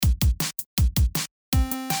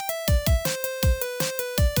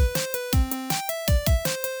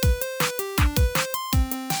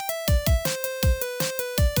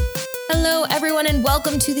Hello, everyone, and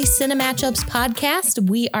welcome to the Cinematchups podcast.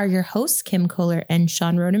 We are your hosts, Kim Kohler and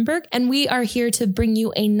Sean Rodenberg, and we are here to bring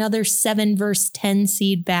you another 7 versus 10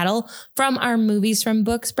 seed battle from our Movies from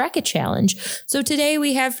Books Bracket Challenge. So today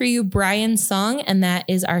we have for you Brian's Song, and that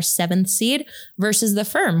is our 7th seed, versus The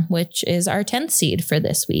Firm, which is our 10th seed for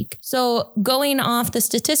this week. So going off the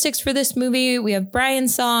statistics for this movie, we have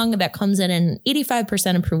Brian's Song that comes in an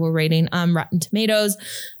 85% approval rating on Rotten Tomatoes,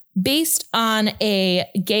 based on a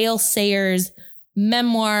Gale Sayers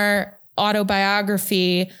memoir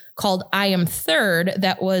autobiography called I Am Third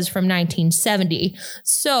that was from 1970.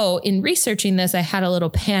 So in researching this, I had a little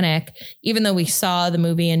panic, even though we saw the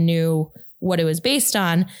movie and knew what it was based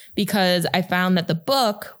on, because I found that the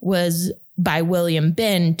book was by William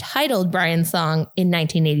Bin, titled Brian's Song in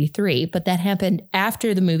 1983, but that happened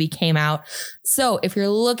after the movie came out. So if you're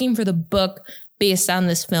looking for the book based on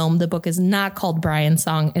this film, the book is not called Brian's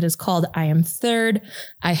Song. It is called I Am Third.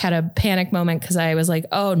 I had a panic moment because I was like,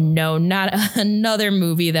 oh no, not another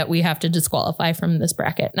movie that we have to disqualify from this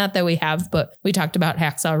bracket. Not that we have, but we talked about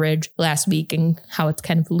Hacksaw Ridge last week and how it's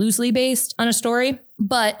kind of loosely based on a story.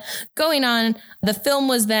 But going on, the film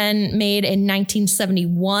was then made in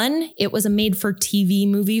 1971. It was a made-for-TV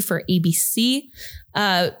movie for ABC.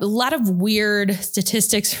 A lot of weird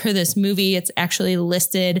statistics for this movie. It's actually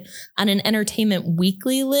listed on an Entertainment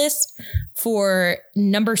Weekly list for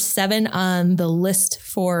number 7 on the list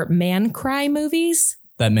for man cry movies.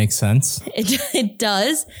 That makes sense. It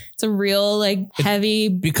does. It's a real heavy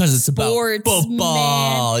because it's about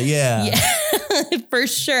football. Yeah, for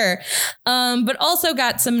sure. But also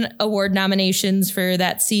got some award nominations for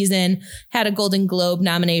that season. Had a Golden Globe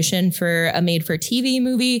nomination for a made-for-TV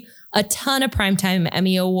movie. A ton of Primetime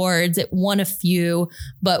Emmy Awards. It won a few,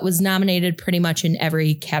 but was nominated pretty much in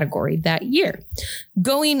every category that year.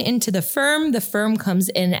 Going into The Firm comes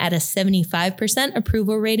in at a 75%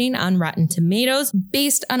 approval rating on Rotten Tomatoes,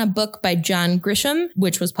 based on a book by John Grisham,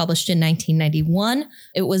 which was published in 1991.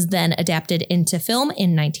 It was then adapted into film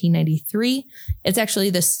in 1993. It's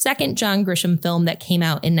actually the second John Grisham film that came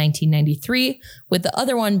out in 1993, with the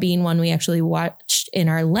other one being one we actually watched in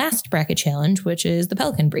our last bracket challenge, which is The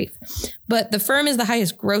Pelican Brief. But The Firm is the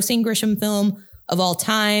highest grossing Grisham film of all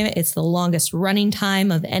time. It's the longest running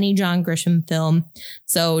time of any John Grisham film.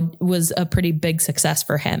 So it was a pretty big success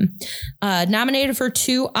for him. Nominated for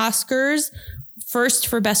 2 Oscars. First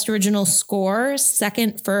for Best Original Score,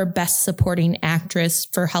 second for Best Supporting Actress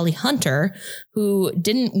for Holly Hunter, who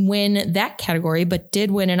didn't win that category, but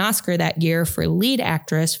did win an Oscar that year for Lead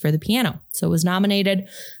Actress for The Piano. So was nominated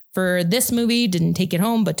for this movie, didn't take it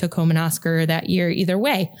home, but took home an Oscar that year either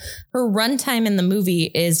way. Her runtime in the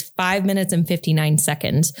movie is 5 minutes and 59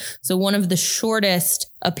 seconds. So one of the shortest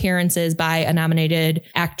appearances by a nominated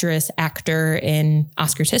actor in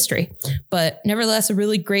Oscars history. But nevertheless, a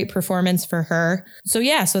really great performance for her. So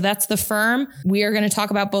that's The Firm. We are going to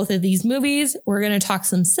talk about both of these movies. We're going to talk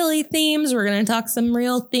some silly themes. We're going to talk some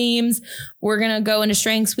real themes. We're going to go into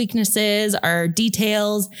strengths, weaknesses, our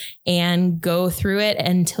details, and go through it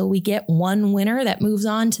until we get one winner that moves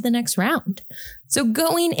on to the next round. So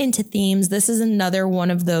going into themes, this is another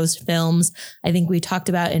one of those films I think we talked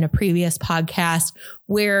about in a previous podcast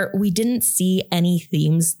where we didn't see any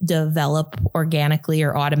themes develop organically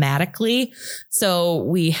or automatically. So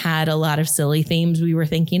we had a lot of silly themes we were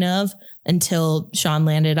thinking of until Sean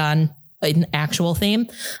landed on an actual theme.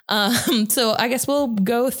 So I guess we'll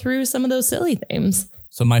go through some of those silly themes.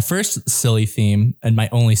 So my first silly theme, and my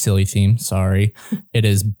only silly theme, it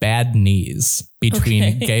is bad knees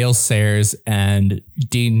between Gale Sayers and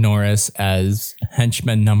Dean Norris as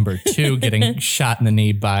henchman number 2 getting shot in the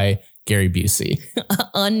knee by Gary Busey.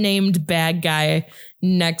 Unnamed bad guy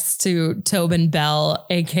next to Tobin Bell,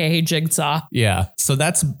 aka Jigsaw. Yeah. So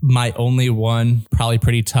that's my only one. Probably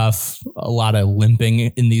pretty tough. A lot of limping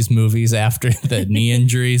in these movies after the knee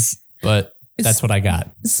injuries, but that's what I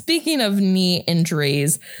got. Speaking of knee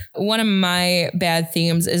injuries, one of my bad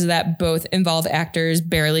themes is that both involve actors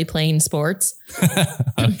barely playing sports.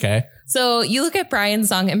 Okay. So you look at Brian's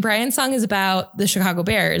Song, and Brian's Song is about the Chicago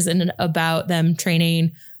Bears and about them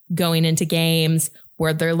training, going into games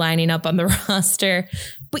where they're lining up on the roster.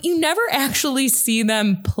 But you never actually see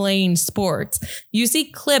them playing sports. You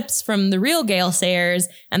see clips from the real Gale Sayers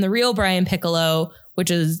and the real Brian Piccolo, which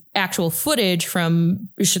is actual footage from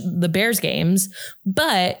the Bears games,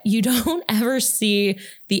 but you don't ever see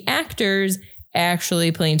the actors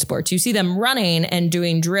actually playing sports. You see them running and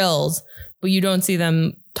doing drills, but you don't see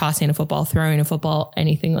them tossing a football, throwing a football,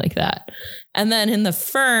 anything like that. And then in The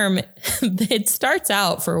Firm, it starts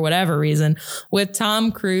out for whatever reason with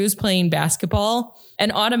Tom Cruise playing basketball.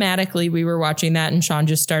 And automatically we were watching that and Sean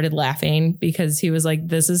just started laughing because he was like,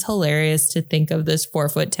 this is hilarious to think of this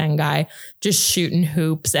 4'10" guy just shooting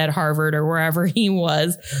hoops at Harvard or wherever he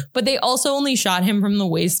was. But they also only shot him from the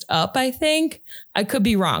waist up, I think. I could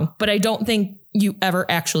be wrong, but I don't think you ever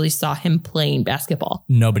actually saw him playing basketball.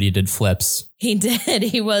 Nobody did flips. He did.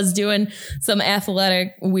 He was doing some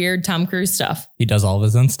athletic, weird Tom Cruise stuff. He does all of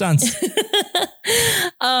his own stunts.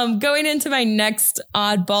 Going into my next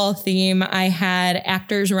oddball theme, I had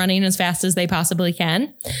actors running as fast as they possibly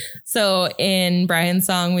can. So in Brian's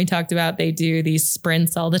song, we talked about they do these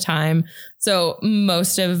sprints all the time. So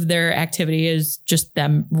most of their activity is just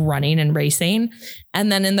them running and racing. And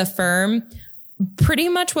then in The Firm, pretty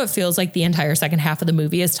much what feels like the entire second half of the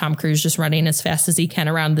movie is Tom Cruise just running as fast as he can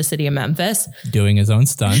around the city of Memphis. Doing his own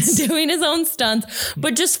stunts.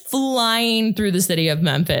 But just flying through the city of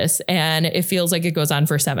Memphis. And it feels like it goes on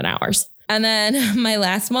for 7 hours. And then my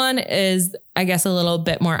last one is, I guess, a little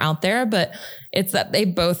bit more out there, but it's that they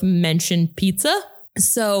both mention pizza.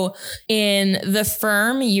 So in The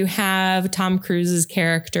Firm, you have Tom Cruise's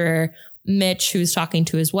character Mitch, who's talking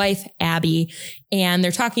to his wife, Abby, and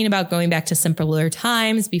they're talking about going back to simpler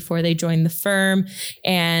times before they joined the firm.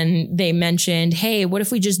 And they mentioned, hey, what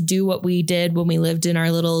if we just do what we did when we lived in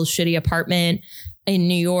our little shitty apartment in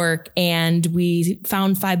New York and we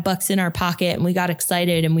found $5 in our pocket and we got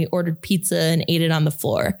excited and we ordered pizza and ate it on the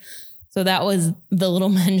floor. So that was the little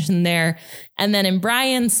mention there. And then in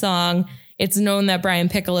Brian's song, it's known that Brian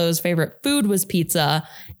Piccolo's favorite food was pizza,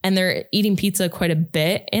 and they're eating pizza quite a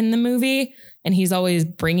bit in the movie. And he's always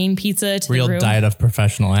bringing pizza to the room. Real diet of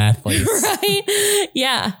professional athletes. Right?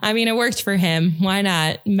 Yeah. I mean, it worked for him. Why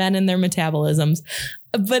not? Men and their metabolisms.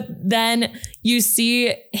 But then you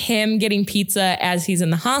see him getting pizza as he's in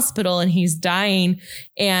the hospital and he's dying.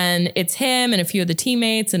 And it's him and a few of the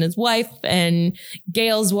teammates and his wife and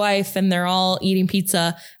Gale's wife. And they're all eating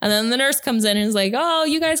pizza. And then the nurse comes in and is like, oh,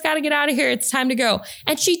 you guys got to get out of here. It's time to go.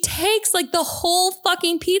 And she takes like the whole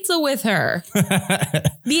fucking pizza with her.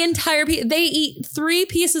 The entire pizza. They eat 3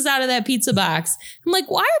 pieces out of that pizza box. I'm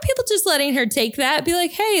like, why are people just letting her take that? Be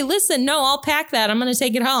like, hey, listen, no, I'll pack that. I'm going to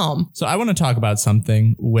take it home. So I want to talk about something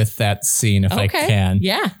with that scene if I can.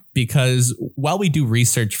 Yeah. Because while we do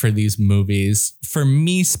research for these movies, for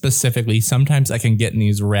me specifically, sometimes I can get in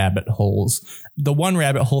these rabbit holes. The one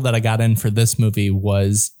rabbit hole that I got in for this movie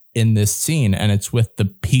was in this scene, and it's with the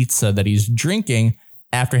pizza that he's drinking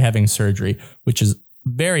after having surgery, which is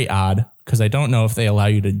very odd because I don't know if they allow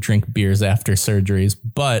you to drink beers after surgeries,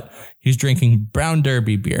 but he's drinking Brown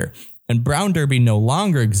Derby beer, and Brown Derby no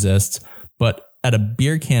longer exists, but at a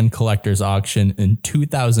beer can collector's auction in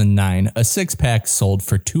 2009, a 6-pack sold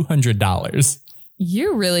for $200.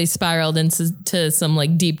 You really spiraled into some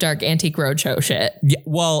like deep, dark antique roadshow shit. Yeah,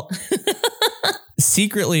 well,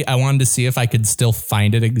 secretly, I wanted to see if I could still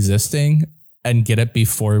find it existing and get it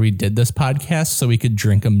before we did this podcast so we could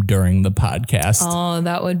drink them during the podcast. Oh,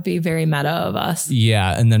 that would be very meta of us.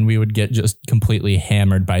 Yeah, and then we would get just completely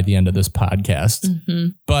hammered by the end of this podcast. Mm-hmm.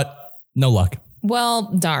 But no luck.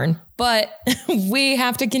 Well, darn. But we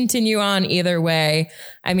have to continue on either way.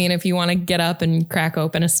 I mean, if you want to get up and crack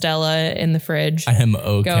open a Stella in the fridge, I am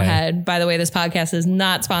okay. Go ahead. By the way, this podcast is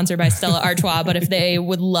not sponsored by Stella Artois, but if they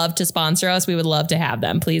would love to sponsor us, we would love to have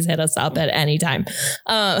them. Please hit us up at any time.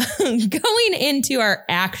 Going into our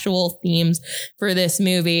actual themes for this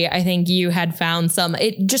movie, I think you had found some.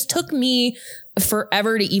 It just took me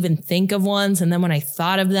forever to even think of ones. And then when I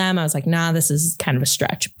thought of them, I was like, nah, this is kind of a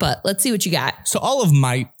stretch, but let's see what you got. So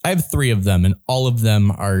I have 3 of them, and all of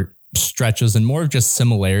them are stretches and more of just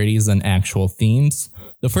similarities than actual themes.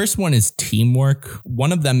 The first one is teamwork.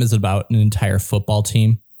 One of them is about an entire football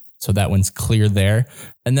team. So that one's clear there.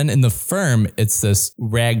 And then in The Firm, it's this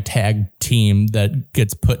ragtag team that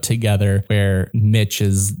gets put together where Mitch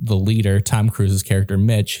is the leader. Tom Cruise's character,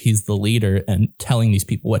 Mitch, he's the leader and telling these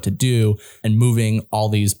people what to do and moving all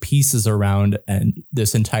these pieces around. And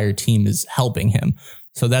this entire team is helping him.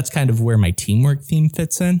 So that's kind of where my teamwork theme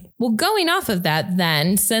fits in. Well, going off of that,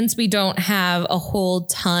 then, since we don't have a whole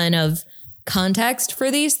ton of context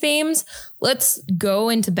for these themes, let's go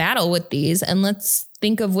into battle with these and let's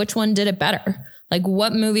think of which one did it better. Like,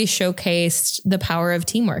 what movie showcased the power of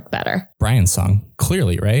teamwork better? Brian's song,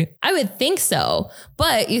 clearly, right? I would think so.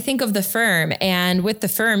 But you think of The Firm, and with The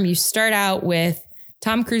Firm, you start out with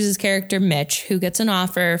Tom Cruise's character, Mitch, who gets an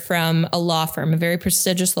offer from a law firm, a very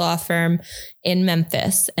prestigious law firm in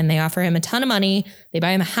Memphis. And they offer him a ton of money. They buy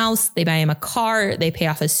him a house. They buy him a car. They pay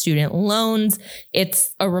off his student loans.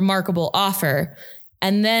 It's a remarkable offer.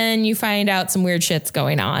 And then you find out some weird shit's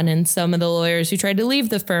going on. And some of the lawyers who tried to leave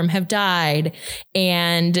the firm have died.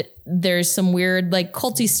 And there's some weird like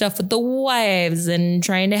culty stuff with the wives and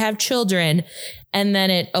trying to have children. And then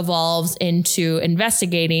it evolves into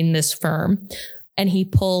investigating this firm. And he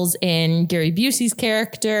pulls in Gary Busey's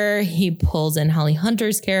character. He pulls in Holly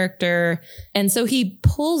Hunter's character. And so he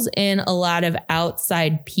pulls in a lot of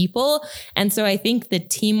outside people. And so I think the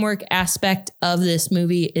teamwork aspect of this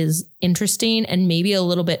movie is interesting and maybe a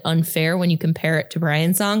little bit unfair when you compare it to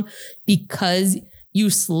Brian's Song, because you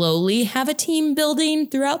slowly have a team building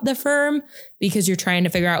throughout the firm because you're trying to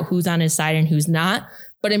figure out who's on his side and who's not.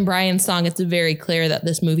 But in Brian's Song, it's very clear that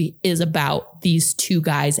this movie is about these two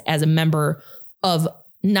guys as a member of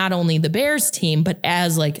not only the Bears team, but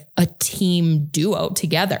as like a team duo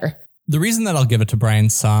together. The reason that I'll give it to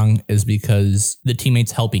Brian's Song is because the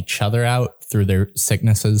teammates help each other out through their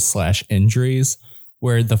sicknesses / injuries,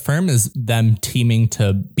 where the firm is them teaming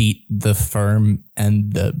to beat the firm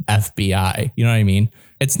and the FBI. You know what I mean?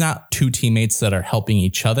 It's not two teammates that are helping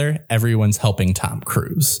each other. Everyone's helping Tom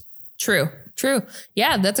Cruise. True.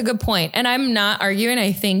 Yeah, that's a good point. And I'm not arguing.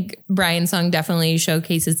 I think Brian's Song definitely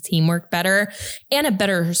showcases teamwork better and a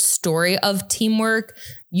better story of teamwork.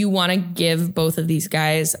 You want to give both of these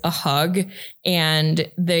guys a hug,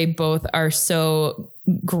 and they both are so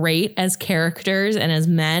great as characters and as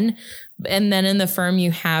men. And then in the firm,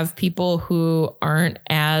 you have people who aren't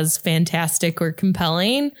as fantastic or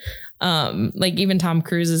compelling. Like even Tom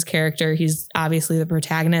Cruise's character, he's obviously the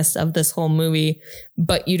protagonist of this whole movie,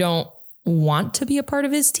 but you don't want to be a part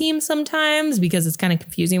of his team sometimes because it's kind of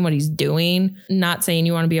confusing what he's doing. Not saying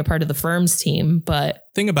you want to be a part of the firm's team, but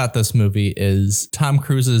thing about this movie is Tom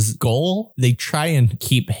Cruise's goal, they try and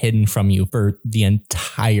keep hidden from you for the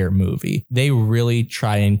entire movie. They really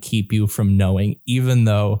try and keep you from knowing, even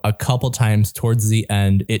though a couple times towards the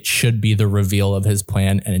end, it should be the reveal of his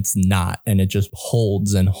plan and it's not. And it just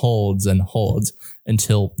holds and holds and holds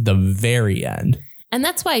until the very end. And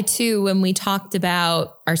that's why, too, when we talked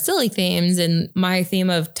about our silly themes and my theme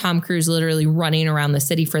of Tom Cruise literally running around the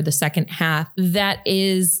city for the second half, that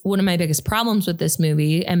is one of my biggest problems with this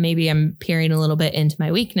movie. And maybe I'm peering a little bit into my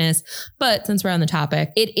weakness. But since we're on the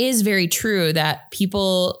topic, it is very true that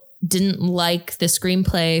people didn't like the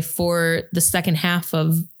screenplay for the second half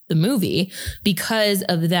of the movie because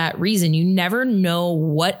of that reason. You never know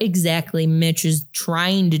what exactly Mitch is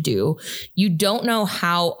trying to do. You don't know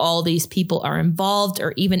how all these people are involved,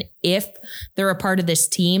 or even if they're a part of this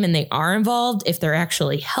team and they are involved, if they're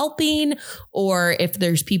actually helping, or if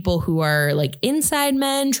there's people who are like inside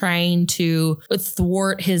men trying to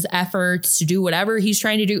thwart his efforts to do whatever he's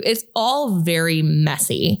trying to do. It's all very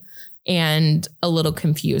messy and a little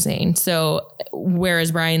confusing. So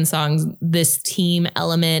whereas Brian's Song's this team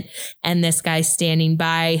element and this guy standing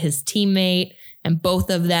by his teammate and both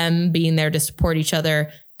of them being there to support each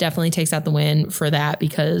other definitely takes out the win for that,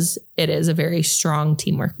 because it is a very strong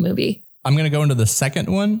teamwork movie. I'm going to go into the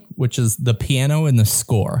second one, which is the piano and the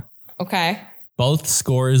score. Okay. Both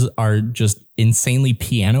scores are just insanely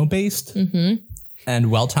piano based. Mm-hmm. And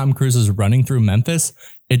while Tom Cruise is running through Memphis,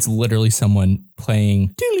 it's literally someone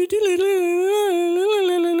playing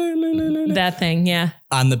that thing, yeah,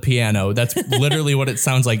 on the piano. That's literally what it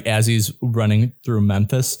sounds like as he's running through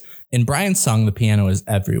Memphis. In Brian's Song, the piano is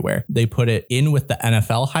everywhere. They put it in with the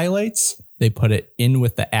NFL highlights. They put it in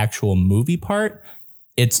with the actual movie part.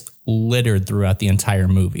 It's littered throughout the entire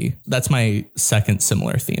movie. That's my second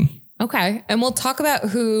similar theme. Okay. And we'll talk about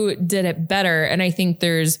who did it better. And I think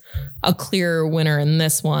there's a clear winner in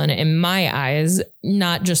this one, in my eyes,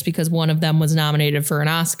 not just because one of them was nominated for an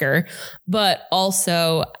Oscar, but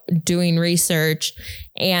also doing research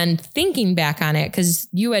and thinking back on it, because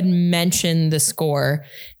you had mentioned the score.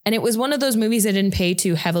 And it was one of those movies I didn't pay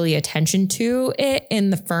too heavily attention to it in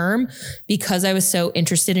the firm because I was so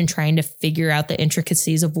interested in trying to figure out the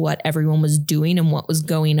intricacies of what everyone was doing and what was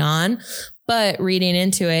going on. But reading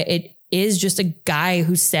into it, it is just a guy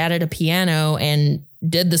who sat at a piano and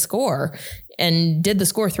did the score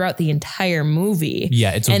throughout the entire movie.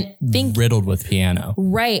 Yeah, it's riddled with piano.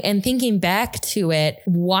 Right. And thinking back to it,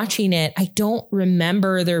 watching it, I don't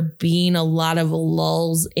remember there being a lot of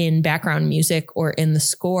lulls in background music or in the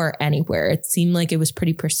score anywhere. It seemed like it was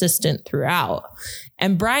pretty persistent throughout.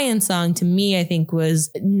 And Brian's Song, to me, I think was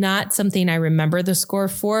not something I remember the score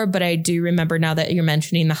for, but I do remember now that you're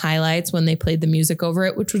mentioning the highlights when they played the music over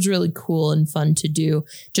it, which was really cool and fun to do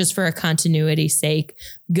just for a continuity sake,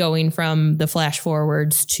 going from the flash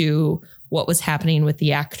forwards to what was happening with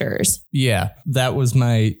the actors. Yeah, that was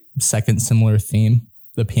my second similar theme.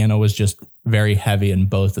 The piano was just very heavy in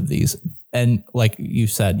both of these. And like you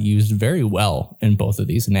said, used very well in both of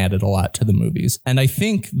these and added a lot to the movies. And I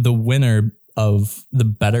think the winner of the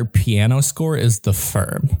better piano score is The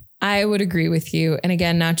Firm. I would agree with you. And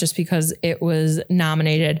again, not just because it was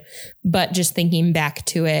nominated, but just thinking back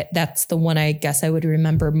to it, that's the one I guess I would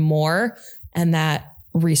remember more. And that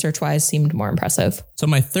research-wise seemed more impressive. So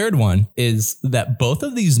my third one is that both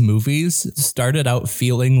of these movies started out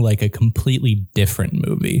feeling like a completely different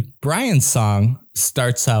movie. Brian's Song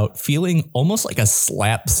starts out feeling almost like a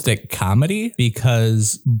slapstick comedy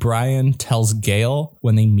because Brian tells Gale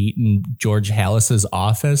when they meet in George Hallis's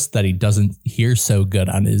office that he doesn't hear so good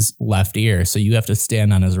on his left ear, so you have to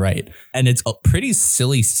stand on his right. And it's a pretty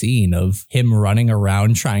silly scene of him running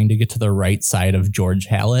around trying to get to the right side of George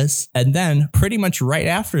Hallis. And then pretty much right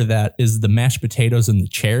after that is the mashed potatoes in the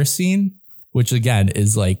chair scene, which again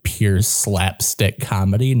is like pure slapstick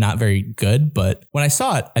comedy, not very good. But when I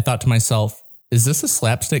saw it, I thought to myself, is this a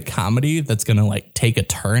slapstick comedy that's going to like take a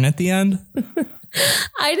turn at the end?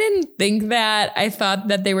 I didn't think that. I thought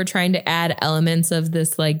that they were trying to add elements of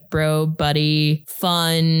this like bro, buddy,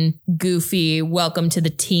 fun, goofy, welcome to the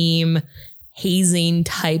team, hazing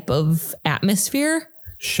type of atmosphere.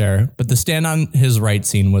 Sure. But the stand on his right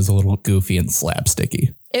scene was a little goofy and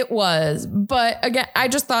slapsticky. It was. But again, I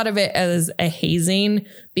just thought of it as a hazing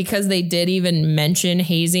because they did even mention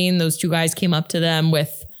hazing. Those two guys came up to them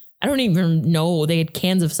with, I don't even know, they had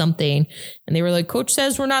cans of something. And they were like, Coach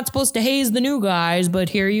says we're not supposed to haze the new guys, but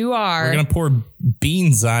here you are. We're going to pour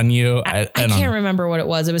beans on you. I can't remember what it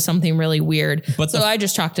was. It was something really weird. But I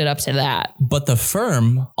just chalked it up to that. But The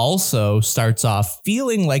Firm also starts off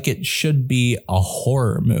feeling like it should be a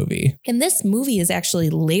horror movie. And this movie is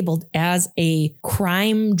actually labeled as a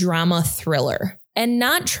crime drama thriller. And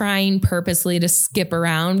not trying purposely to skip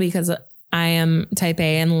around because I am type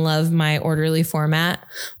A and love my orderly format.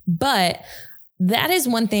 But that is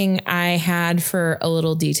one thing I had for a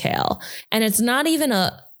little detail. And it's not even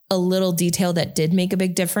a little detail that did make a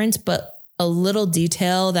big difference, but a little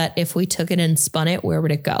detail that if we took it and spun it, where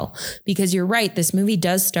would it go? Because you're right, this movie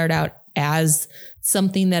does start out as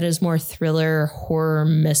something that is more thriller, horror,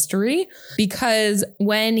 mystery. Because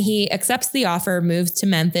when he accepts the offer, moves to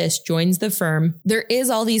Memphis, joins the firm, there is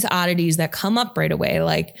all these oddities that come up right away.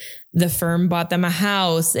 Like the firm bought them a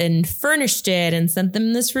house and furnished it and sent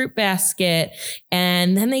them this fruit basket.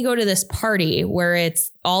 And then they go to this party where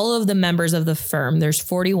it's all of the members of the firm. There's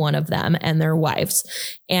 41 of them and their wives.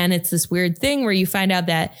 And it's this weird thing where you find out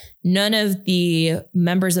that none of the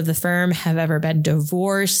members of the firm have ever been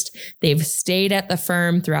divorced. They've stayed at the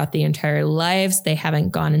firm throughout the entire lives. They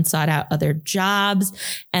haven't gone and sought out other jobs.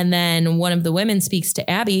 And then one of the women speaks to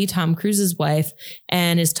Abby, Tom Cruise's wife,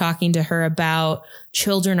 and is talking to her about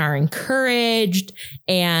children are encouraged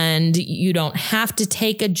and you don't have to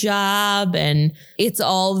take a job. And it's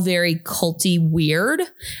all very culty weird.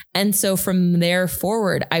 And so from there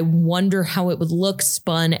forward, I wonder how it would look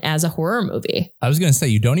spun as a horror movie. I was going to say,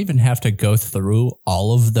 you don't even have to go through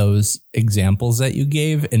all of those examples that you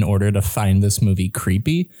gave in order to find this movie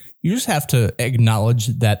creepy. You just have to acknowledge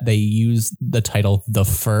that they use the title The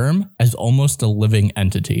Firm as almost a living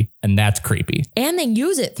entity, and that's creepy. And they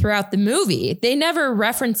use it throughout the movie. They never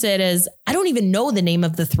reference it as, I don't even know the name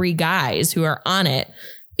of the three guys who are on it.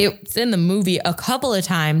 It's in the movie a couple of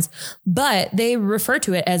times, but they refer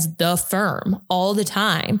to it as The Firm all the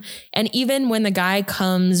time. And even when the guy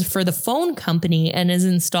comes for the phone company and is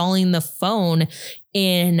installing the phone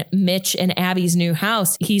in Mitch and Abby's new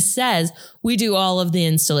house, he says, we do all of the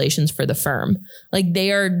installations for the firm. Like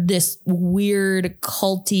they are this weird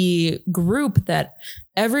culty group that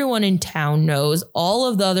everyone in town knows. All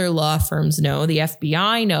of the other law firms know. The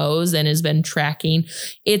FBI knows and has been tracking.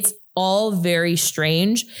 It's all very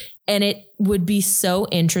strange. And it would be so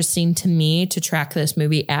interesting to me to track this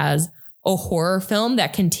movie as a horror film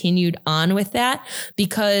that continued on with that,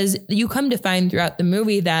 because you come to find throughout the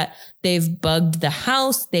movie that they've bugged the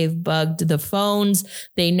house, they've bugged the phones,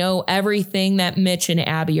 they know everything that Mitch and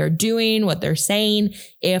Abby are doing, what they're saying,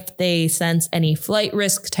 if they sense any flight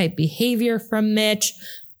risk type behavior from Mitch,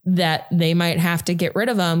 that they might have to get rid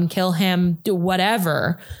of him, kill him, do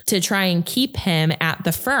whatever to try and keep him at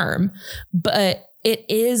the firm. But it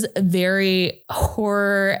is very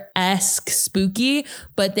horror-esque spooky,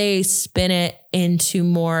 but they spin it into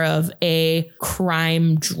more of a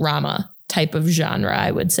crime drama type of genre,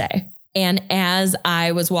 I would say. And as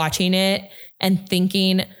I was watching it and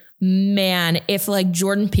thinking, man, if like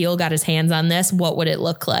Jordan Peele got his hands on this, what would it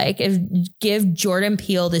look like? Give Jordan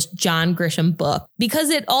Peele this John Grisham book,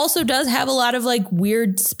 because it also does have a lot of like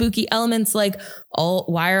weird, spooky elements. Like,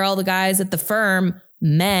 why are all the guys at the firm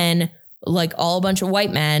men, like all a bunch of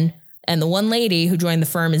white men? And the one lady who joined the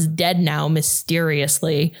firm is dead now,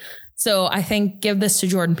 mysteriously. So I think give this to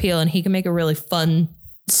Jordan Peele and he can make a really fun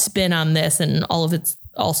spin on this and all of its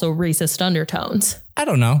also racist undertones. I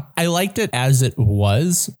don't know. I liked it as it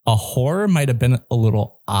was. A horror might have been a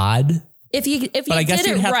little odd. If you did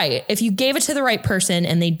it right, if you gave it to the right person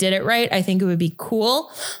and they did it right, I think it would be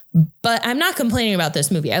cool. But I'm not complaining about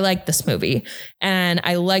this movie. I like this movie and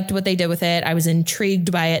I liked what they did with it. I was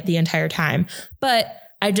intrigued by it the entire time, but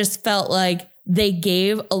I just felt like they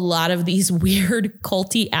gave a lot of these weird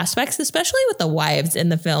culty aspects, especially with the wives in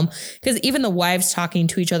the film, because even the wives talking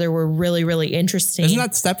to each other were really, really interesting. Isn't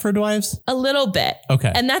that Stepford Wives? A little bit.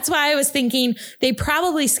 Okay. And that's why I was thinking they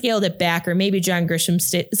probably scaled it back, or maybe John Grisham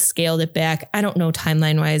scaled it back. I don't know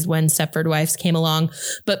timeline wise when Stepford Wives came along,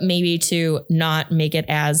 but maybe to not make it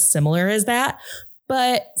as similar as that.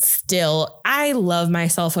 But still, I love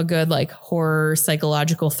myself a good like horror,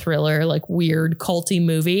 psychological thriller, like weird culty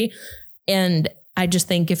movie. And I just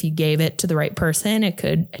think if you gave it to the right person, it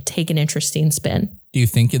could take an interesting spin. Do you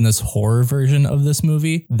think in this horror version of this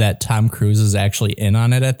movie that Tom Cruise is actually in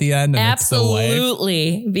on it at the end? And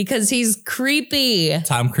absolutely, because he's creepy.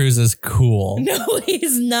 Tom Cruise is cool. No,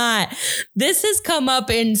 he's not. This has come up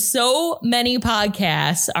in so many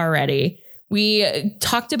podcasts already. We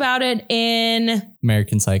talked about it in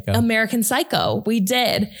American Psycho. We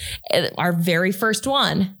did our very first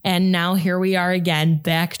one. And now here we are again,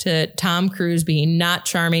 back to Tom Cruise being not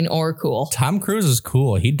charming or cool. Tom Cruise is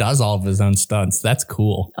cool. He does all of his own stunts. That's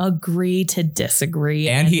cool. Agree to disagree.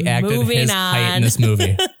 And he acted his height in this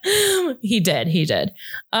movie. He did.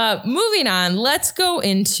 Moving on, let's go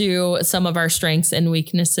into some of our strengths and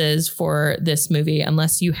weaknesses for this movie.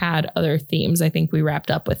 Unless you had other themes. I think we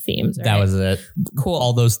wrapped up with themes. Right? That was it. Cool.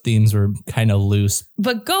 All those themes were kind of loose.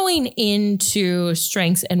 But going into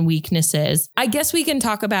strengths and weaknesses, I guess we can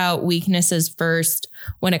talk about weaknesses first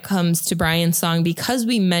when it comes to Brian's song, because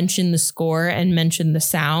we mentioned the score and mentioned the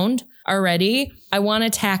sound already. I want to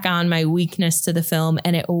tack on my weakness to the film,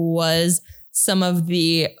 and it was some of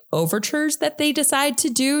the overtures that they decide to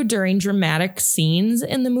do during dramatic scenes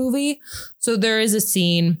in the movie. So there is a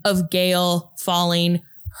scene of Gale falling,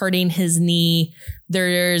 hurting his knee.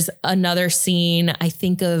 There's another scene, I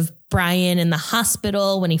think, of Brian in the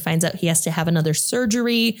hospital when he finds out he has to have another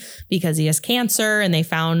surgery because he has cancer, and they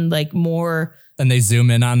found like more. And they zoom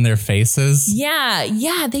in on their faces. Yeah.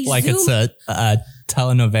 They like zoom. It's a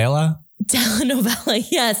telenovela. Telenovela.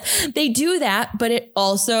 Yes, they do that. But it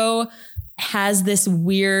also has this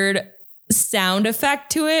weird sound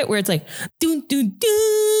effect to it where it's like doo doo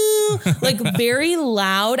doo, like very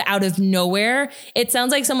loud out of nowhere. It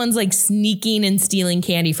sounds like someone's like sneaking and stealing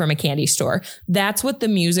candy from a candy store. That's what the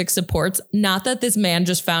music supports. Not that this man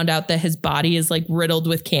just found out that his body is like riddled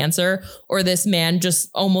with cancer, or this man just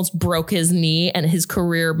almost broke his knee and his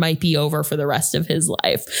career might be over for the rest of his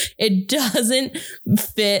life. It doesn't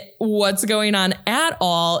fit what's going on at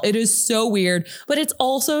all. It is so weird, but it's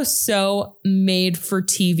also so made for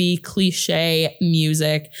TV cliche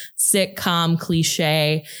music, sitcom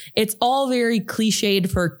cliche. It's all very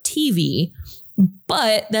cliched for TV,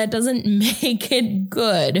 but that doesn't make it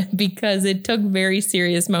good because it took very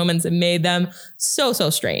serious moments and made them so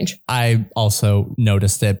strange. I also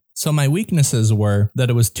noticed it. So my weaknesses were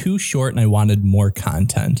that it was too short and I wanted more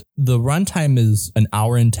content. The runtime is an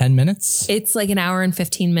hour and 10 minutes. It's like an hour and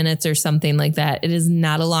 15 minutes or something like that. It is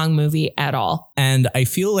not a long movie at all. And I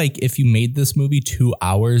feel like if you made this movie 2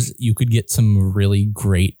 hours, you could get some really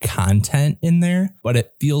great content in there. But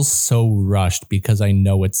it feels so rushed because I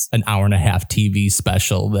know it's an hour and a half TV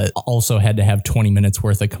special that also had to have 20 minutes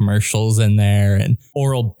worth of commercials in there. And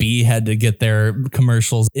Oral-B had to get their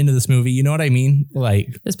commercials into this movie. You know what I mean?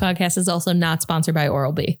 Like, this podcast is also not sponsored by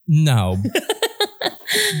Oral-B. No.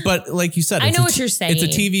 But like you said, I know what you're saying. It's a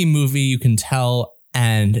TV movie, you can tell.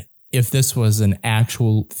 And if this was an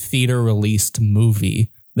actual theater released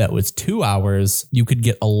movie that was 2 hours, you could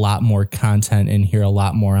get a lot more content in here, a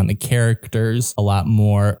lot more on the characters, a lot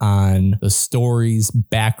more on the stories,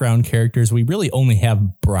 background characters. We really only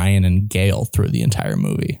have Brian and Gale through the entire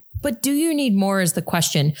movie. But do you need more is the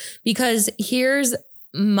question, because here's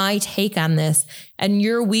my take on this, and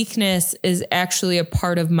your weakness is actually a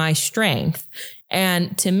part of my strength.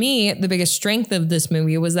 And to me, the biggest strength of this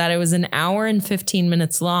movie was that it was an hour and 15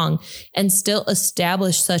 minutes long and still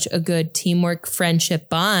established such a good teamwork, friendship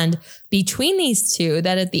bond between these two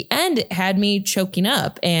that at the end it had me choking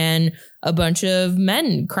up, and a bunch of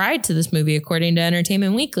men cried to this movie, according to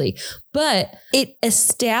Entertainment Weekly. But it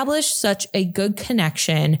established such a good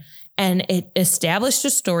connection and it established a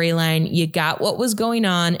storyline. You got what was going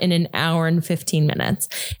on in an hour and 15 minutes.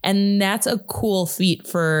 And that's a cool feat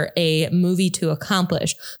for a movie to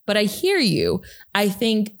accomplish. But I hear you. I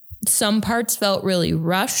think some parts felt really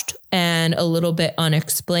rushed and a little bit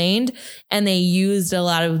unexplained, and they used a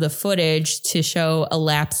lot of the footage to show a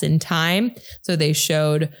lapse in time. So they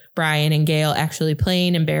showed Brian and Gale actually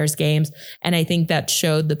playing in Bears games, and I think that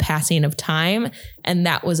showed the passing of time, and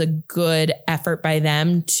that was a good effort by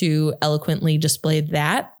them to eloquently display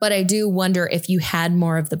that. But I do wonder if you had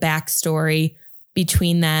more of the backstory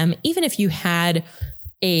between them, even if you had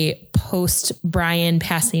a post Brian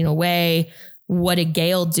passing away, what did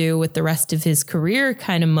Gale do with the rest of his career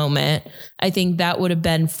kind of moment? I think that would have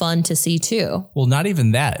been fun to see too. Well, not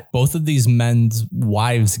even that. Both of these men's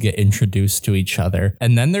wives get introduced to each other,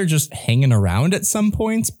 and then they're just hanging around at some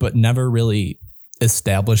points, but never really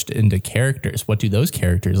established into characters. What do those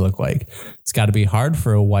characters look like? It's got to be hard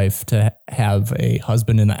for a wife to have a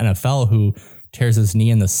husband in the NFL who tears his knee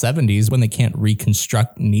in the 70s when they can't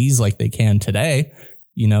reconstruct knees like they can today.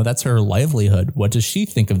 You know, that's her livelihood. What does she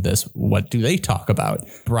think of this? What do they talk about?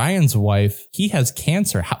 Brian's wife, he has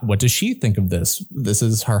cancer. What does she think of this? This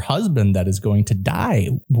is her husband that is going to die.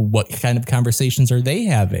 What kind of conversations are they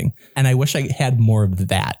having? And I wish I had more of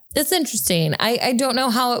that. It's interesting. I don't know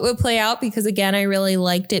how it would play out because, again, I really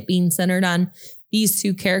liked it being centered on these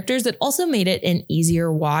two characters. It also made it an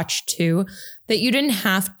easier watch too, that you didn't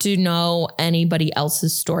have to know anybody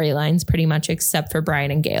else's storylines pretty much except for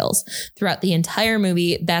Brian and Gale's throughout the entire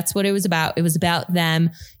movie. That's what it was about. It was about them.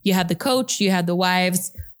 You had the coach, you had the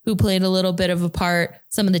wives who played a little bit of a part,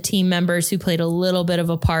 some of the team members who played a little bit of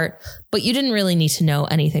a part, but you didn't really need to know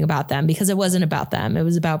anything about them because it wasn't about them. It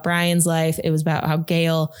was about Brian's life. It was about how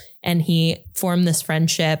Gale and he formed this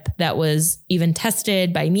friendship that was even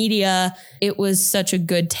tested by media. It was such a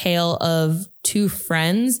good tale of two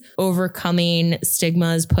friends overcoming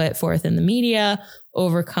stigmas put forth in the media,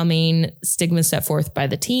 overcoming stigmas set forth by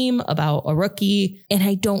the team about a rookie. And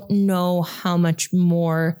I don't know how much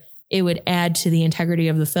more it would add to the integrity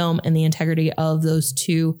of the film and the integrity of those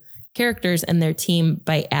two characters and their team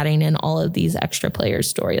by adding in all of these extra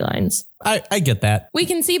players' storylines. I get that. We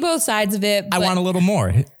can see both sides of it. I want a little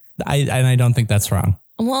more. I don't think that's wrong.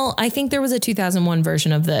 Well, I think there was a 2001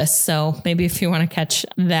 version of this. So maybe if you want to catch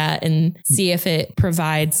that and see if it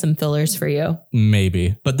provides some fillers for you.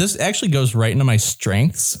 Maybe. But this actually goes right into my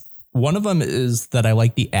strengths. One of them is that I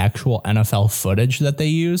like the actual NFL footage that they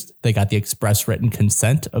used. They got the express written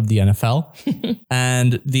consent of the NFL.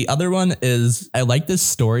 And the other one is I like this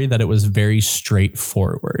story that it was very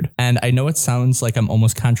straightforward. And I know it sounds like I'm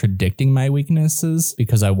almost contradicting my weaknesses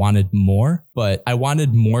because I wanted more, but I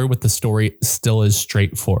wanted more with the story still as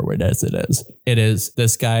straightforward as it is. It is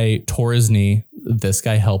this guy tore his knee. This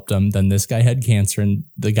guy helped him. Then this guy had cancer and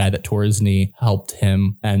the guy that tore his knee helped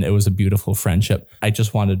him. And it was a beautiful friendship. I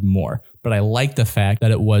just wanted more. But I like the fact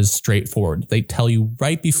that it was straightforward. They tell you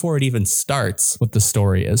right before it even starts what the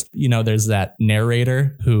story is. You know, there's that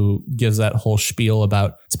narrator who gives that whole spiel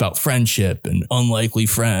about it's about friendship and unlikely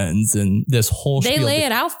friends and this whole spiel. They lay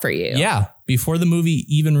it out for you. Yeah. Before the movie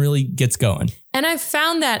even really gets going. And I've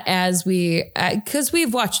found that as because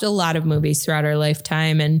we've watched a lot of movies throughout our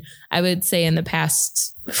lifetime. And I would say in the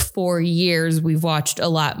past 4 years, we've watched a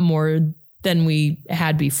lot more than we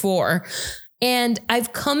had before. And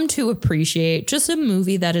I've come to appreciate just a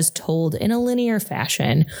movie that is told in a linear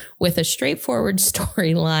fashion with a straightforward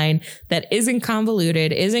storyline that isn't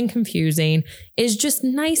convoluted, isn't confusing, is just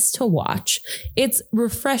nice to watch. It's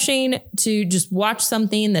refreshing to just watch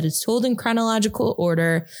something that is told in chronological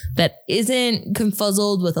order, that isn't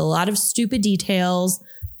confuzzled with a lot of stupid details.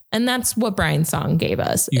 And that's what Brian's song gave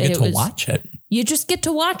us. You get to watch it. You just get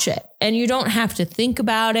to watch it and you don't have to think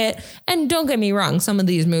about it. And don't get me wrong, some of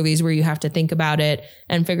these movies where you have to think about it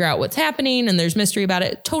and figure out what's happening and there's mystery about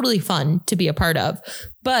it, totally fun to be a part of.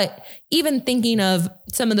 But even thinking of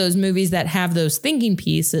some of those movies that have those thinking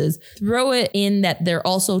pieces, throw it in that they're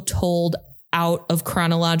also told out of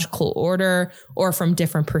chronological order or from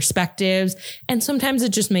different perspectives. And sometimes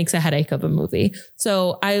it just makes a headache of a movie.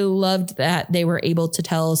 So I loved that they were able to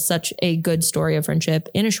tell such a good story of friendship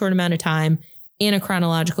in a short amount of time, in a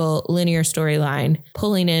chronological linear storyline,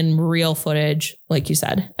 pulling in real footage. Like you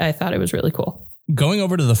said, I thought it was really cool. Going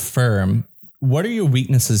over to The Firm, what are your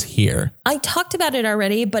weaknesses here? I talked about it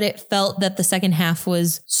already, but it felt that the second half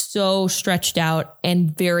was so stretched out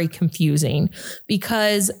and very confusing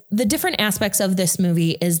because the different aspects of this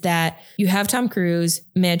movie is that you have Tom Cruise,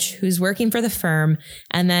 Mitch, who's working for the firm.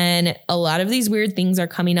 And then a lot of these weird things are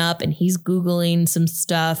coming up and he's Googling some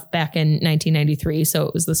stuff back in 1993. So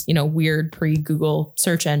it was this, weird pre-Google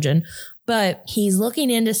search engine. But he's looking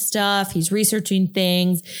into stuff. He's researching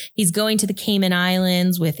things. He's going to the Cayman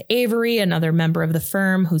Islands with Avery, another member of the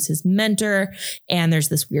firm who's his mentor. And there's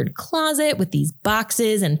this weird closet with these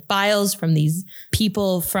boxes and files from these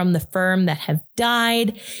people from the firm that have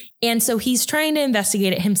died. And so he's trying to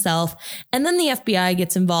investigate it himself. And then the FBI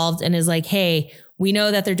gets involved and is like, hey, we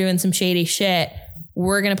know that they're doing some shady shit.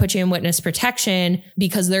 We're going to put you in witness protection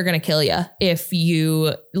because they're going to kill you if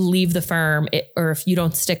you leave the firm or if you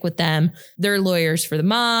don't stick with them. They're lawyers for the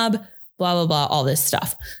mob, blah, blah, blah, all this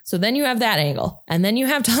stuff. So then you have that angle. And then you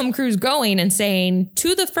have Tom Cruise going and saying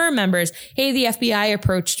to the firm members, hey, the FBI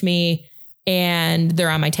approached me and they're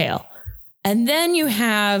on my tail. And then you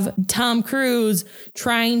have Tom Cruise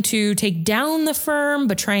trying to take down the firm,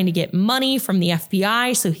 but trying to get money from the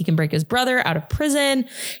FBI so he can break his brother out of prison.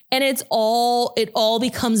 And it all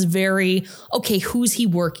becomes very, okay, who's he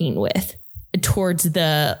working with towards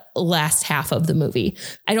the last half of the movie?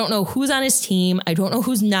 I don't know who's on his team. I don't know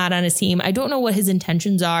who's not on his team. I don't know what his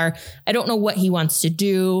intentions are. I don't know what he wants to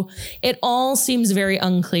do. It all seems very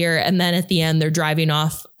unclear. And then at the end, they're driving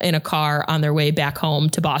off in a car on their way back home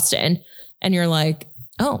to Boston. And you're like,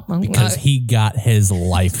 oh, because he got his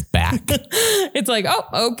life back. It's like,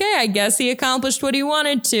 oh, okay, I guess he accomplished what he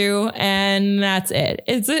wanted to. And that's it.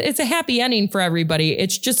 It's a happy ending for everybody.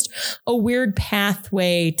 It's just a weird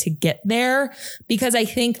pathway to get there, because I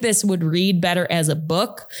think this would read better as a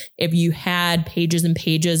book if you had pages and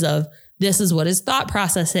pages of this is what his thought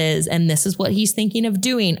process is and this is what he's thinking of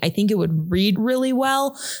doing. I think it would read really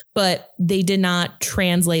well, but they did not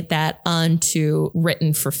translate that onto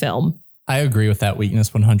written for film. I agree with that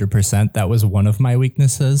weakness 100%. That was one of my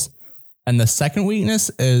weaknesses. And the second weakness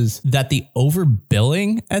is that the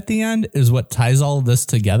overbilling at the end is what ties all of this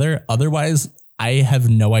together. Otherwise, I have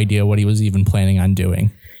no idea what he was even planning on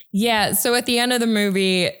doing. Yeah. So at the end of the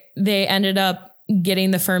movie, they ended up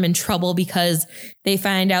getting the firm in trouble because they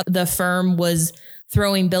find out the firm was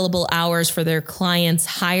throwing billable hours for their clients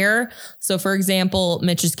hire. So for example,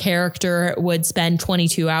 Mitch's character would spend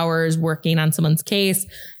 22 hours working on someone's case,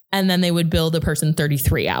 and then they would bill the person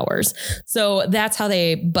 33 hours. So that's how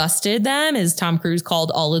they busted them, is Tom Cruise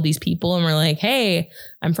called all of these people and were like, hey,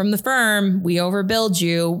 I'm from the firm. We overbilled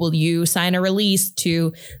you. Will you sign a release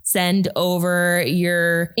to send over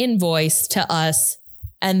your invoice to us?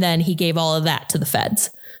 And then he gave all of that to the feds.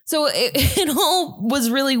 So it all was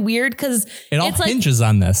really weird because it all hinges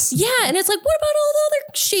on this. Yeah. And it's like, what about all the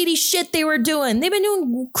other shady shit they were doing? They've been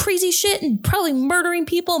doing crazy shit and probably murdering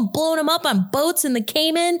people and blowing them up on boats in the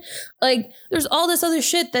Cayman. Like, there's all this other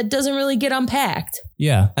shit that doesn't really get unpacked.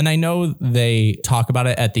 Yeah. And I know they talk about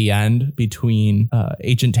it at the end between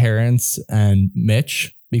Agent Terrence and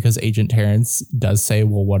Mitch, because Agent Terrence does say,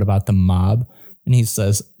 well, what about the mob? And he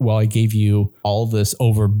says, well, I gave you all this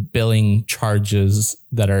overbilling charges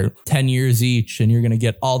that are 10 years each, and you're going to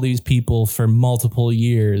get all these people for multiple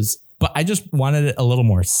years. But I just wanted it a little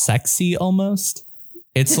more sexy almost.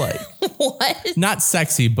 It's like, what? Not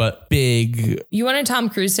sexy, but big. You wanted Tom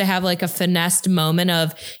Cruise to have like a finessed moment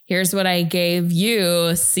of, here's what I gave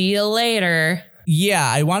you. See you later. Yeah,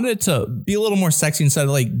 I wanted it to be a little more sexy instead of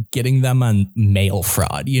like getting them on mail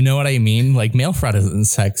fraud. You know what I mean? Like, mail fraud isn't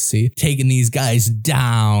sexy. Taking these guys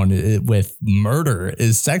down with murder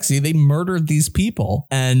is sexy. They murdered these people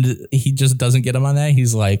and he just doesn't get them on that.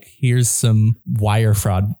 He's like, here's some wire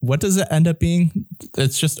fraud. What does it end up being?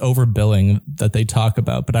 It's just overbilling that they talk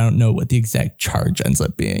about, but I don't know what the exact charge ends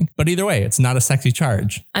up being. But either way, it's not a sexy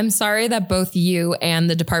charge. I'm sorry that both you and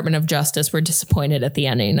the Department of Justice were disappointed at the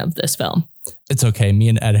ending of this film. It's okay. Me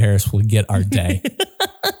and Ed Harris will get our day.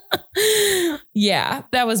 Yeah,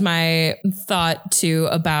 that was my thought too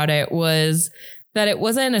about it, was that it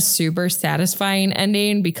wasn't a super satisfying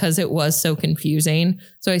ending because it was so confusing.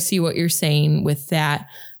 So I see what you're saying with that.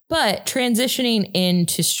 But transitioning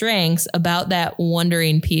into strengths about that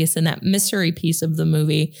wondering piece and that mystery piece of the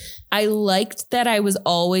movie, I liked that I was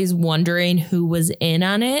always wondering who was in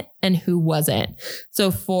on it and who wasn't. So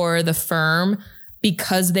for the firm,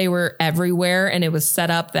 because they were everywhere and it was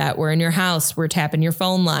set up that we're in your house, we're tapping your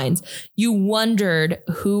phone lines, you wondered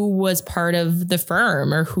who was part of the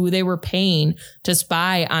firm or who they were paying to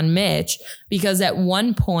spy on Mitch. Because at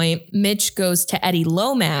one point, Mitch goes to Eddie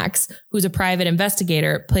Lomax, who's a private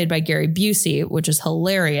investigator played by Gary Busey, which is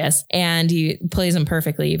hilarious. And he plays him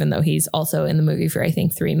perfectly, even though he's also in the movie for, I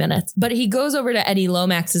think, 3 minutes. But he goes over to Eddie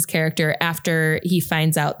Lomax's character after he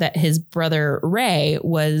finds out that his brother Ray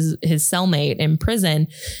was his cellmate in prison.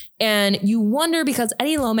 And you wonder, because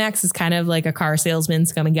Eddie Lomax is kind of like a car salesman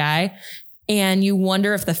scummy guy. And you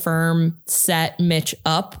wonder if the firm set Mitch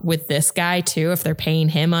up with this guy too, if they're paying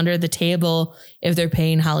him under the table, if they're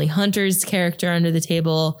paying Holly Hunter's character under the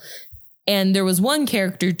table. And there was one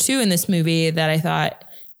character too in this movie that I thought,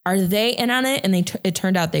 are they in on it? And it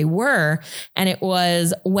turned out they were. And it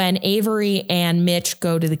was when Avery and Mitch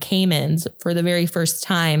go to the Caymans for the very first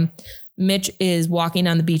time. Mitch is walking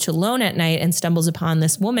on the beach alone at night and stumbles upon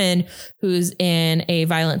this woman who's in a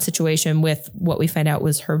violent situation with what we find out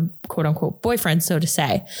was her quote unquote boyfriend, so to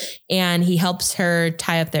say. And he helps her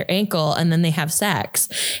tie up their ankle and then they have sex.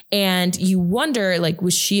 And you wonder, like,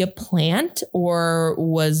 was she a plant or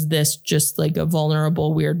was this just like a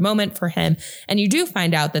vulnerable, weird moment for him? And you do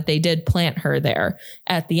find out that they did plant her there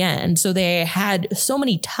at the end. So they had so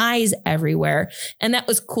many ties everywhere. And that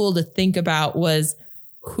was cool to think about, was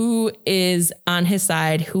who is on his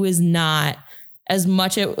side, who is not. As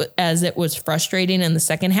much as it was frustrating in the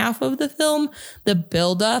second half of the film, the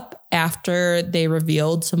buildup after they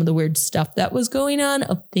revealed some of the weird stuff that was going on,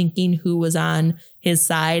 of thinking who was on his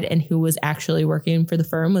side and who was actually working for the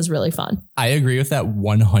firm, was really fun. I agree with that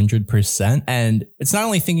 100%. And it's not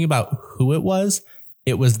only thinking about who it was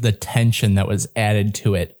the tension that was added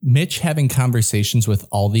to it. Mitch having conversations with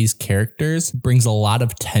all these characters brings a lot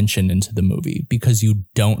of tension into the movie because you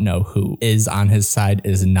don't know who is on his side,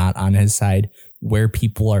 is not on his side, where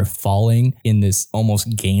people are falling in this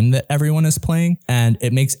almost game that everyone is playing. And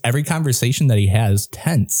it makes every conversation that he has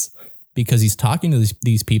tense because he's talking to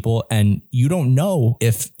these people and you don't know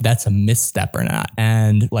if that's a misstep or not.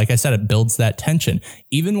 And like I said, it builds that tension.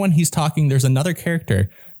 Even when he's talking, there's another character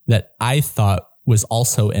that I thought was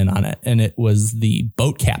also in on it. And it was the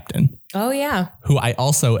boat captain. Oh, yeah. Who I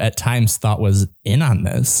also at times thought was in on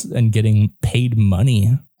this and getting paid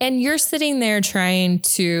money. And you're sitting there trying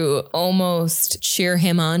to almost cheer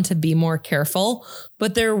him on to be more careful.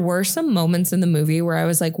 But there were some moments in the movie where I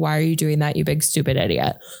was like, why are you doing that, you big stupid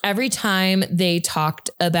idiot? Every time they talked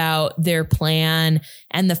about their plan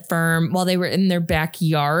and the firm while they were in their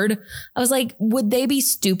backyard, I was like, would they be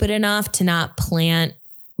stupid enough to not plant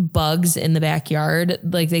bugs in the backyard,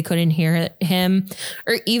 like they couldn't hear him?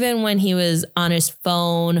 Or even when he was on his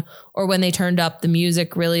phone, or when they turned up the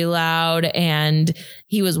music really loud and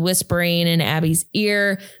he was whispering in Abby's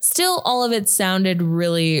ear, still all of it sounded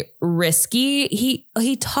really risky.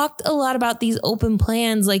 He talked a lot about these open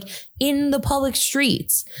plans, like in the public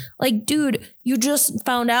streets. Like, dude, you just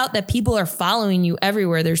found out that people are following you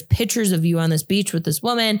everywhere. There's pictures of you on this beach with this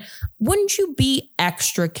woman. Wouldn't you be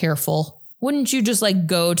extra careful? Wouldn't you just like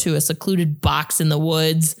go to a secluded box in the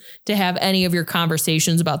woods to have any of your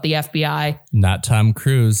conversations about the FBI? Not Tom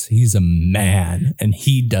Cruise. He's a man and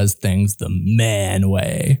he does things the man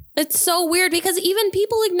way. It's so weird because even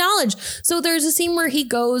people acknowledge. So there's a scene where he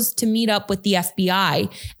goes to meet up with the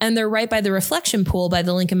FBI and they're right by the reflection pool by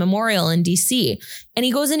the Lincoln Memorial in DC. And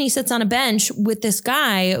he goes in, he sits on a bench with this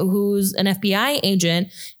guy who's an FBI agent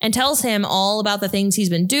and tells him all about the things he's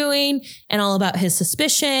been doing and all about his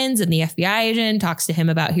suspicions. And the FBI agent talks to him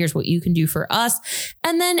about, here's what you can do for us.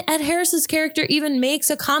 And then Ed Harris's character even makes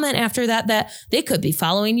a comment after that they could be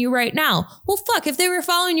following you right now. Well, fuck, if they were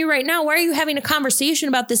following you right now, why are you having a conversation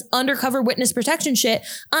about this undercover witness protection shit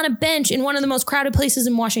on a bench in one of the most crowded places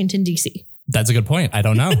in Washington, D.C.? That's a good point. I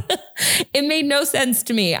don't know. It made no sense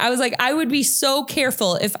to me. I was like, I would be so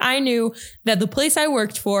careful if I knew that the place I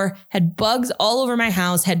worked for had bugs all over my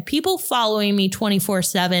house, had people following me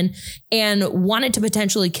 24/7, and wanted to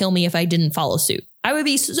potentially kill me if I didn't follow suit. I would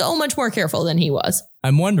be so much more careful than he was.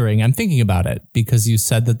 I'm thinking about it because you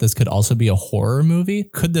said that this could also be a horror movie.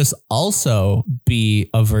 Could this also be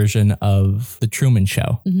a version of The Truman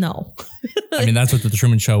Show? No. I mean, that's what The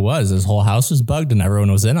Truman Show was. His whole house was bugged and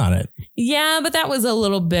everyone was in on it. Yeah, but that was a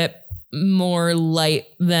little bit more light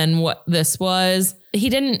than what this was. He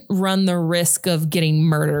didn't run the risk of getting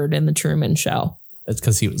murdered in The Truman Show. That's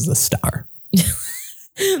because he was the star.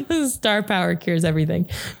 The star power cures everything.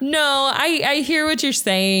 No, I hear what you're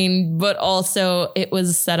saying, but also it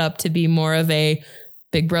was set up to be more of a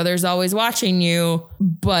Big Brother's always watching you,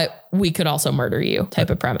 but we could also murder you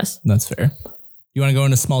type of premise. That's fair. You want to go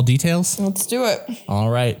into small details? Let's do it.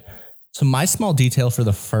 All right. So my small detail for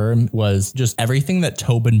The Firm was just everything that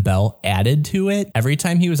Tobin Bell added to it. Every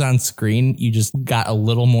time he was on screen, you just got a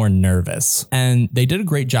little more nervous. And they did a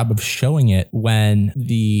great job of showing it when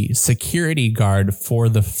the security guard for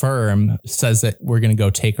The Firm says that we're going to go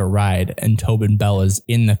take a ride and Tobin Bell is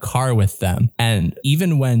in the car with them. And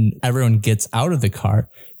even when everyone gets out of the car,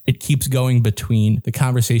 it keeps going between the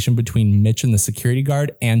conversation between Mitch and the security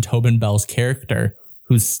guard and Tobin Bell's character,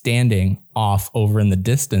 who's standing off over in the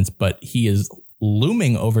distance, but he is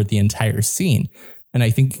looming over the entire scene. And I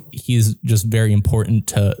think he's just very important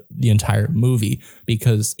to the entire movie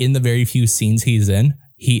because in the very few scenes he's in,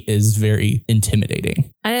 he is very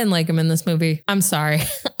intimidating. I didn't like him in this movie. I'm sorry.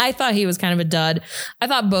 I thought he was kind of a dud. I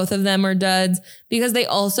thought both of them were duds because they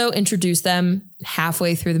also introduced them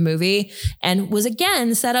halfway through the movie and was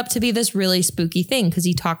again set up to be this really spooky thing because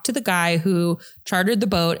he talked to the guy who chartered the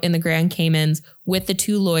boat in the Grand Caymans with the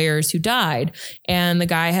 2 lawyers who died. And the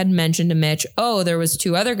guy had mentioned to Mitch, oh, there was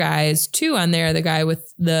 2 other guys too on there. The guy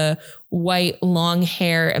with the white long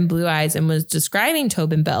hair and blue eyes, and was describing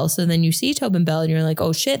Tobin Bell. So then you see Tobin Bell and you're like,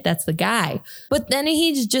 oh shit, that's the guy. But then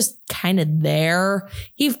he's just kind of there.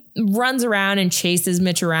 He runs around and chases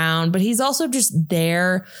Mitch around, but he's also just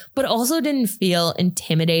there, but also didn't feel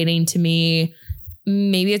intimidating to me.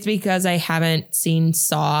 Maybe it's because I haven't seen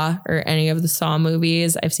Saw or any of the Saw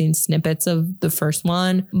movies. I've seen snippets of the first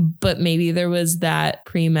one, but maybe there was that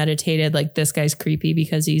premeditated, like, this guy's creepy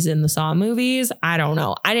because he's in the Saw movies. I don't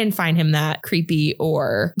know. I didn't find him that creepy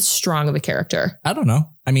or strong of a character. I don't know.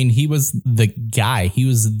 I mean, he was the guy. He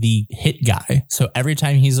was the hit guy. So every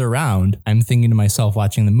time he's around, I'm thinking to myself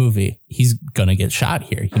watching the movie, he's going to get shot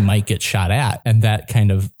here. He might get shot at. And that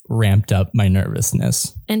kind of ramped up my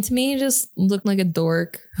nervousness. And to me, he just looked like a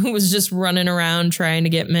dork who was just running around trying to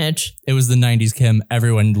get Mitch. It was the 90s, Kim.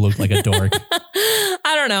 Everyone looked like a dork.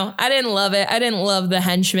 I don't know. I didn't love it. I didn't love the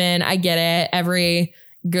henchman. I get it. Every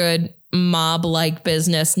good mob-like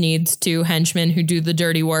business needs 2 henchmen who do the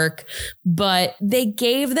dirty work, but they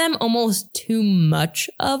gave them almost too much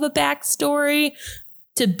of a backstory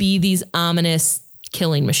to be these ominous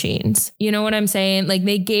killing machines. You know what I'm saying? Like,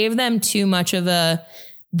 they gave them too much of a,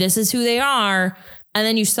 this is who they are. And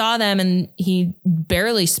then you saw them and he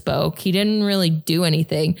barely spoke. He didn't really do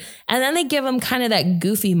anything. And then they give him kind of that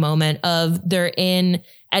goofy moment of they're in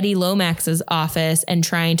Eddie Lomax's office and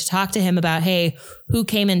trying to talk to him about, hey, who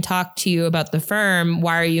came and talked to you about the firm?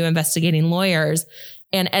 Why are you investigating lawyers?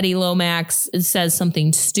 And Eddie Lomax says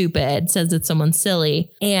something stupid, says it's someone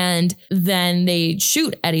silly. And then they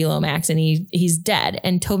shoot Eddie Lomax and he's dead.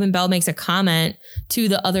 And Tobin Bell makes a comment to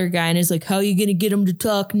the other guy and is like, how are you going to get him to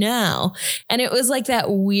talk now? And it was like that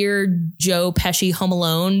weird Joe Pesci Home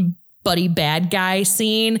Alone buddy bad guy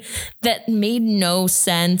scene that made no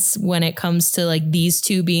sense when it comes to like these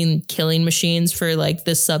 2 being killing machines for like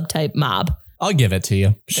the subtype mob. I'll give it to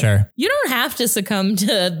you. Sure. You don't have to succumb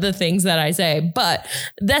to the things that I say, but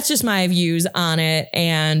that's just my views on it.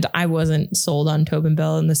 And I wasn't sold on Tobin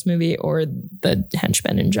Bell in this movie or the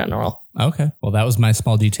henchmen in general. Okay. Well, that was my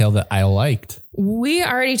small detail that I liked. We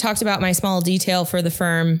already talked about my small detail for The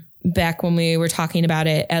Firm back when we were talking about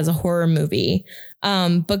it as a horror movie.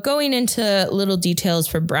 But going into little details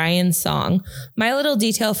for Brian's song, my little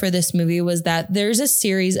detail for this movie was that there's a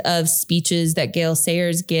series of speeches that Gale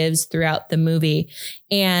Sayers gives throughout the movie.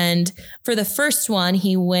 And for the first one,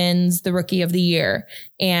 he wins the Rookie of the Year.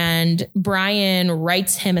 And Brian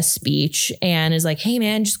writes him a speech and is like, hey,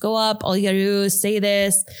 man, just go up. All you got to do is say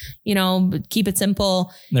this, you know, keep it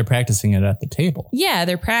simple. They're practicing it at the table. Yeah,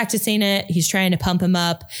 they're practicing it. He's trying to pump him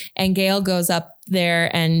up. And Gale goes up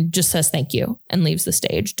there and just says thank you and leaves the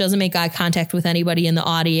stage. Doesn't make eye contact with anybody in the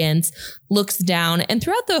audience, looks down. And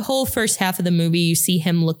throughout the whole first half of the movie, you see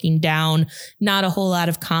him looking down, not a whole lot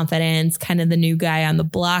of confidence, kind of the new guy on the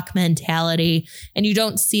block mentality. And you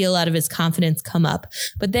don't see a lot of his confidence come up.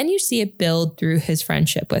 But then you see it build through his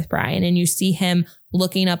friendship with Brian, and you see him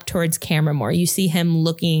looking up towards camera more. You see him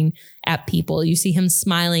looking at people. You see him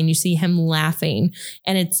smiling. You see him laughing.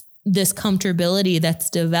 And it's this comfortability that's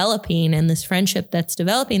developing and this friendship that's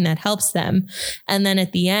developing that helps them. And then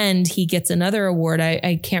at the end, he gets another award.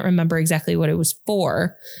 I can't remember exactly what it was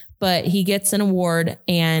for, but he gets an award,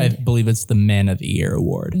 and I believe it's the Man of the Year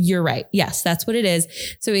award. You're right. Yes, that's what it is.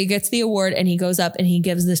 So he gets the award and he goes up and he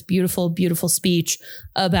gives this beautiful, beautiful speech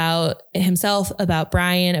about himself, about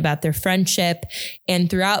Brian, about their friendship. And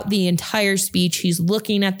throughout the entire speech, he's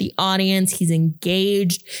looking at the audience. He's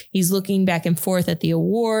engaged. He's looking back and forth at the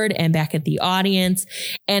award and back at the audience.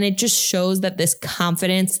 And it just shows that this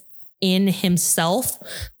confidence in himself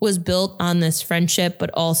was built on this friendship, but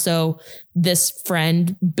also this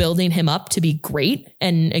friend building him up to be great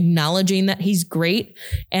and acknowledging that he's great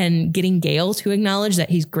and getting Gale to acknowledge that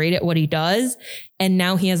he's great at what he does. And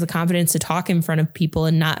now he has the confidence to talk in front of people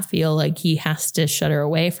and not feel like he has to shut her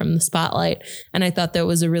away from the spotlight. And I thought that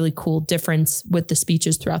was a really cool difference with the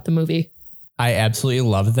speeches throughout the movie. I absolutely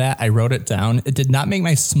love that. I wrote it down. It did not make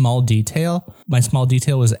my small detail. My small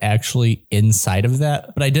detail was actually inside of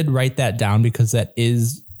that, but I did write that down because that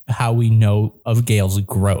is how we know of Gale's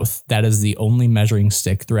growth. That is the only measuring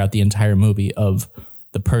stick throughout the entire movie of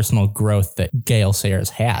the personal growth that Gale Sayers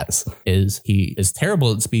has is he is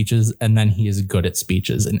terrible at speeches and then he is good at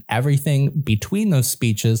speeches, and everything between those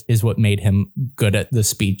speeches is what made him good at the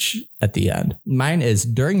speech at the end. Mine is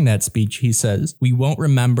during that speech, he says, "We won't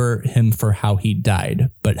remember him for how he died,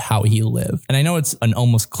 but how he lived." And I know it's an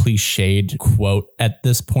almost cliched quote at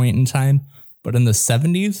this point in time, but in the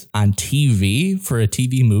 70s on TV for a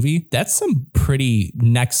TV movie, that's some pretty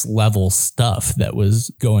next level stuff that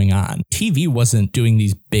was going on. TV wasn't doing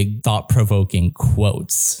these big thought provoking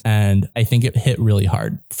quotes. And I think it hit really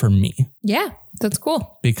hard for me. Yeah, that's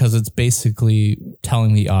cool. Because it's basically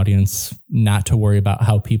telling the audience not to worry about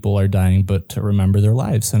how people are dying, but to remember their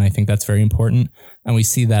lives. And I think that's very important. And we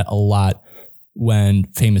see that a lot when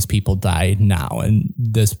famous people die now. And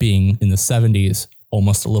this being in the 70s,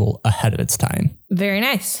 almost a little ahead of its time. Very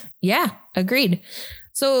nice. Yeah, agreed.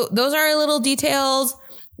 So those are our little details.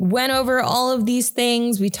 Went over all of these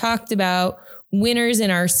things. We talked about winners in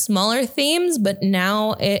our smaller themes, but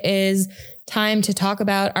now it is time to talk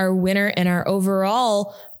about our winner and our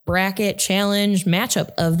overall bracket challenge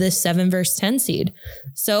matchup of this 7 versus 10 seed.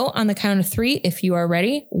 So on the count of 3, if you are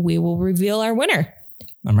ready, we will reveal our winner.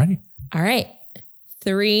 I'm ready. All right.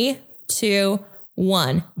 3, 2,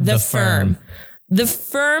 1. The Firm. The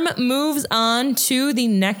Firm moves on to the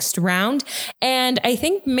next round. And I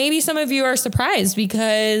think maybe some of you are surprised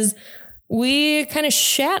because we kind of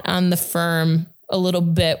shat on The Firm a little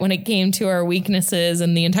bit when it came to our weaknesses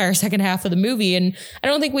in the entire second half of the movie. And I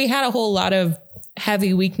don't think we had a whole lot of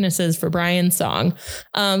heavy weaknesses for Brian's song.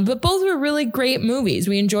 But both were really great movies.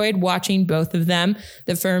 We enjoyed watching both of them.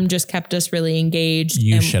 The Firm just kept us really engaged.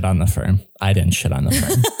 You shit on The Firm. I didn't shit on The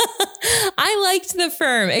Firm. I liked The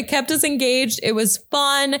Firm. It kept us engaged. It was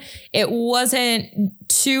fun. It wasn't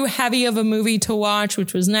too heavy of a movie to watch,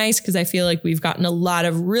 which was nice because I feel like we've gotten a lot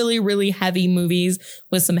of really, really heavy movies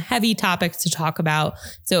with some heavy topics to talk about.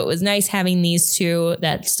 So it was nice having these two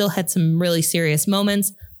that still had some really serious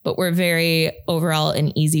moments, but were very overall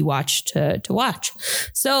an easy watch to watch.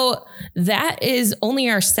 So that is only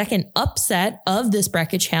our second upset of this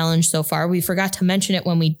bracket challenge so far. We forgot to mention it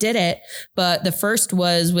when we did it, but the first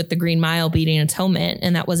was with the Green Mile beating Atonement,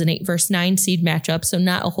 and that was an 8 versus 9 seed matchup. So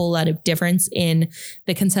not a whole lot of difference in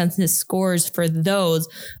the consensus scores for those,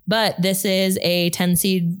 but this is a 10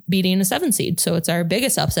 seed beating a 7 seed. So it's our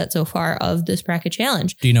biggest upset so far of this bracket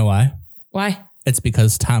challenge. Do you know why? Why? It's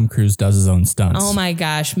because Tom Cruise does his own stunts. Oh my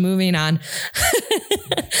gosh. Moving on.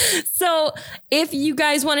 So if you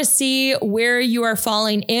guys want to see where you are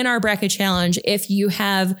falling in our bracket challenge, if you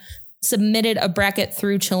have submitted a bracket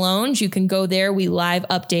through Challenge, you can go there. We live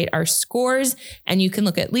update our scores and you can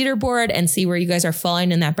look at leaderboard and see where you guys are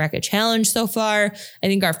falling in that bracket challenge so far. I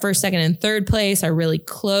think our first, second, and third place are really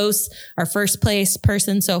close. Our first place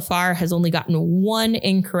person so far has only gotten 1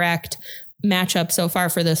 incorrect matchup so far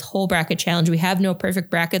for this whole bracket challenge. We have no perfect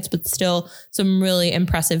brackets, but still some really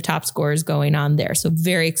impressive top scores going on there. So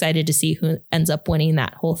very excited to see who ends up winning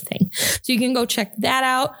that whole thing. So you can go check that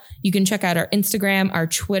out. You can check out our Instagram, our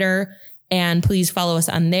Twitter, and please follow us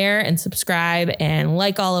on there and subscribe and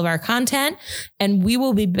like all of our content. And we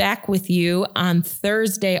will be back with you on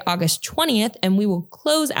Thursday, August 20th, and we will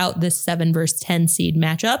close out this 7 versus 10 seed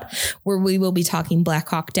matchup where we will be talking Black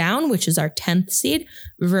Hawk Down, which is our 10th seed,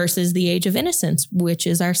 versus The Age of Innocence, which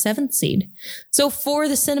is our 7th seed. So for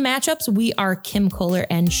the Cine matchups, we are Kim Kohler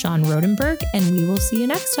and Sean Rodenberg, and we will see you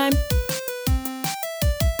next time.